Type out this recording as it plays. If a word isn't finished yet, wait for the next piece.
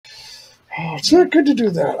Oh, it's not good to do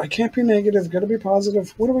that. I can't be negative. Got to be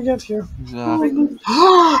positive. What do we got here? Exactly.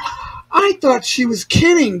 I thought she was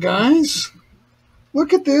kidding, guys.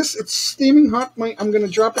 Look at this. It's steaming hot. I'm going to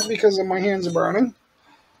drop it because my hands are burning.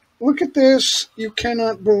 Look at this. You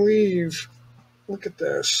cannot believe. Look at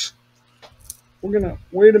this. We're going to...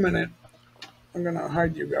 Wait a minute. I'm going to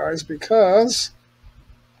hide you guys because...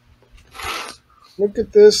 Look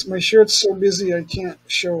at this. My shirt's so busy I can't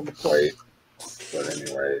show the plate. But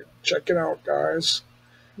anyway, check it out, guys.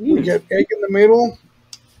 We got egg in the middle.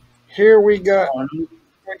 Here we got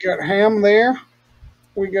ham there.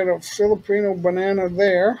 We got a Filipino banana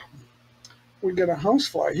there. We got a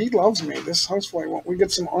housefly. He loves me. This housefly won't. We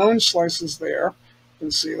got some orange slices there. You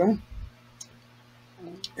can see them.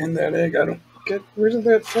 And that egg. I don't get rid of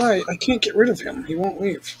that fly. I can't get rid of him. He won't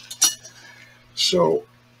leave. So,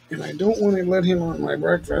 and I don't want to let him on my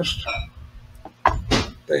breakfast.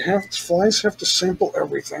 Flies have to sample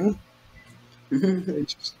everything.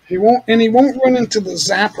 He won't run into the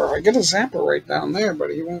zapper. I get a zapper right down there,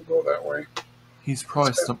 but he won't go that way. He's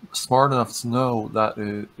probably smart enough to know that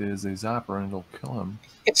it is a zapper and it'll kill him.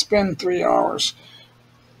 It's been 3 hours.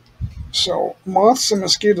 So moths and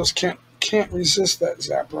mosquitoes can't resist that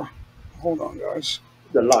zapper. Hold on, guys.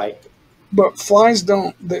 The light. But flies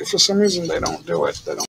don't. For some reason, they don't do it. They don't.